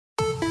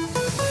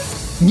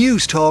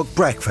News Talk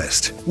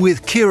Breakfast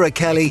with Ciara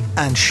Kelly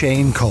and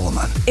Shane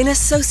Coleman. In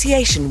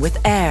association with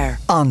AIR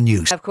On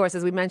News. Of course,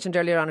 as we mentioned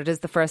earlier on, it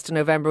is the 1st of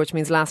November, which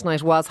means last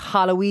night was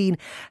Halloween.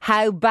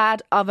 How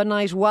bad of a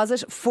night was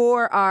it?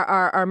 For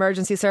our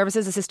emergency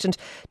services, Assistant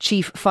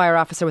Chief Fire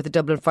Officer with the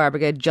Dublin Fire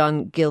Brigade,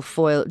 John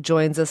Guilfoyle,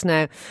 joins us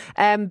now.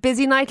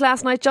 Busy night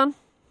last night, John?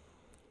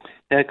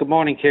 Good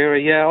morning,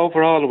 Ciara. Yeah,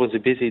 overall it was a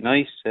busy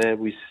night.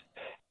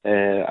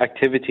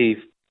 Activity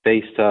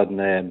based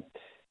on,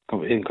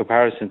 in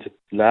comparison to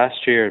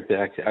last year,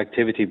 the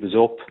activity was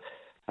up.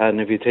 And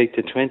if you take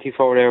the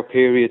 24-hour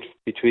period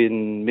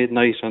between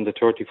midnight on the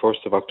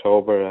 31st of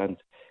October and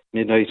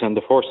midnight on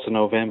the 1st of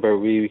November,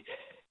 we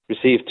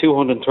received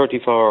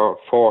 234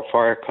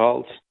 fire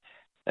calls,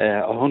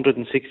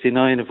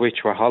 169 of which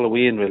were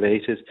Halloween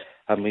related.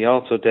 And we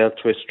also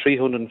dealt with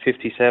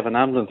 357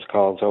 ambulance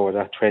calls over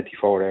that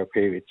 24-hour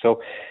period.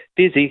 So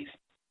busy.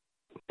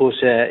 But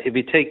if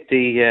we take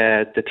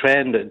the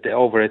trend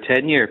over a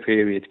 10-year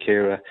period,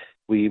 Ciara,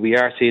 we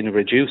are seeing a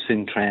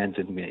reducing trend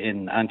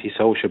in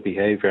antisocial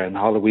behaviour and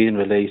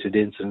Halloween-related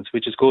incidents,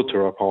 which is good to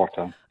report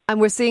on. And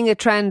we're seeing a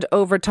trend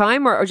over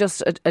time, or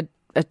just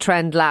a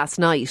trend last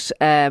night?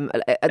 A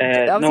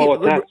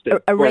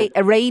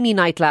rainy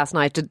night last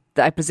night.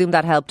 I presume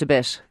that helped a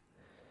bit.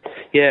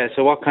 Yeah.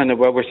 So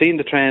we're seeing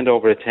the trend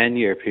over a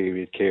 10-year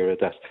period, Ciara,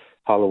 that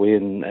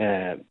Halloween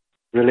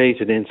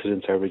related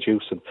incidents are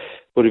reducing.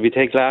 But if you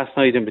take last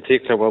night in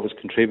particular, what was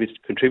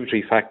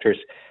contributory factors,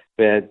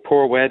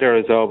 poor weather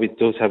as always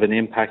does have an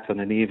impact on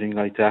an evening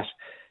like that.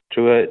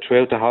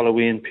 Throughout the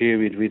Halloween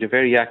period, we had a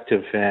very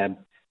active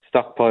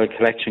stockpile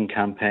collection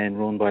campaign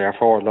run by our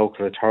 4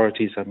 local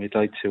authorities, and we'd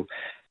like to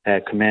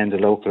commend the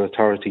local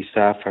authority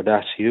staff for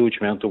that. Huge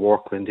amount of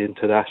work went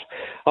into that.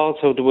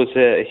 Also, there was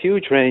a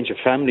huge range of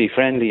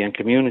family-friendly and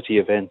community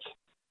events.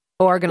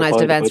 Organised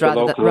events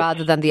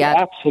rather than the ad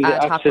hoc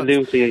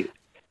absolutely. ones.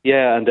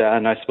 Yeah, and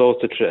I suppose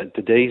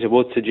the data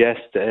would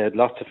suggest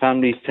lots of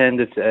families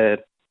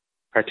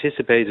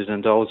participated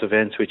in those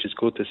events, which is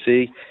good to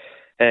see.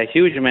 A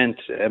huge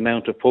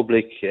amount of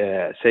public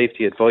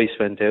safety advice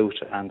went out,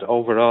 and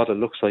overall it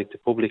looks like the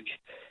public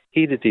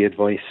heeded the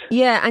advice.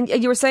 Yeah, and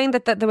you were saying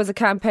that there was a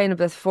campaign of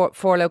the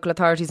four local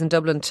authorities in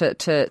Dublin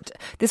to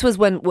this was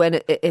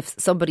when if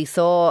somebody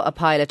saw a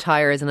pile of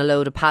tyres and a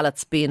load of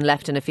pallets being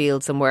left in a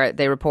field somewhere,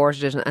 they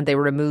reported it and they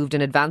were removed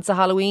in advance of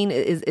Halloween.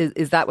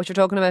 Is that what you're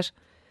talking about?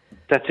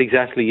 That's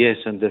exactly it,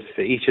 and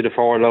each of the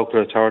 4 local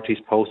authorities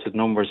posted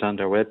numbers on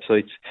their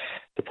websites.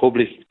 The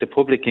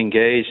public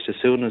engaged as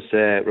soon as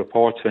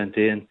reports went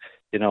in.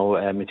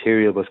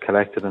 Material was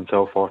collected and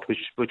so forth,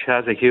 which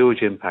has a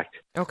huge impact.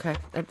 Okay,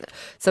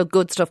 so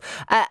good stuff.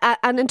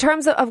 And in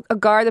terms of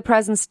Garda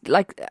presence,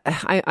 like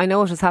I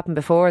know it has happened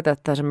before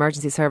that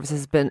emergency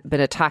services has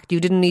been attacked. You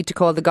didn't need to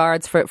call the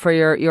guards for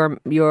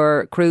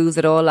your crews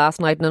at all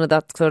last night. None of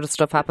that sort of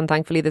stuff happened,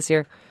 thankfully, this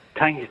year.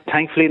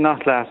 Thankfully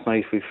not last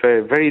night. We've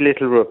very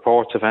little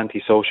reports of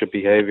antisocial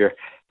behaviour,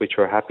 which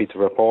we're happy to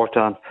report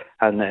on,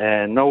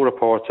 and no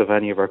reports of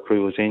any of our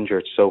crews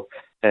injured. So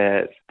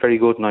very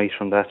good night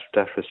from that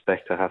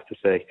respect, I have to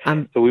say.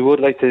 So we would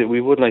like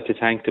to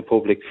thank the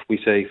public, we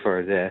say,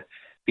 for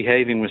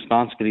behaving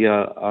responsibly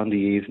on the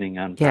evening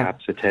and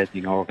perhaps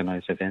attending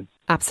organised events.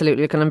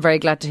 Absolutely, and I'm very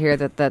glad to hear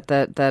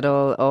that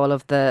all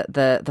of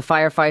the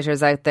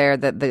firefighters out there,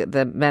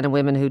 the men and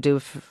women who do a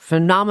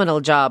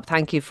phenomenal job.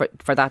 Thank you for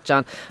that,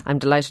 John. I'm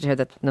delighted to hear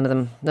that none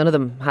of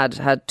them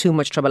had too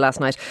much trouble last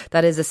night.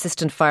 That is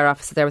Assistant Fire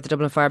Officer there with the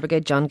Dublin Fire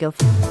Brigade, John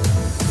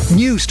Guilfoyle.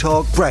 News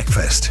Talk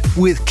Breakfast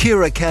with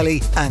Ciara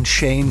Kelly and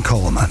Shane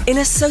Coleman. In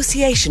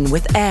association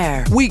with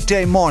AIR.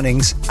 Weekday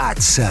mornings at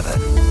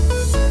 7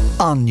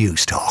 on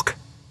News Talk.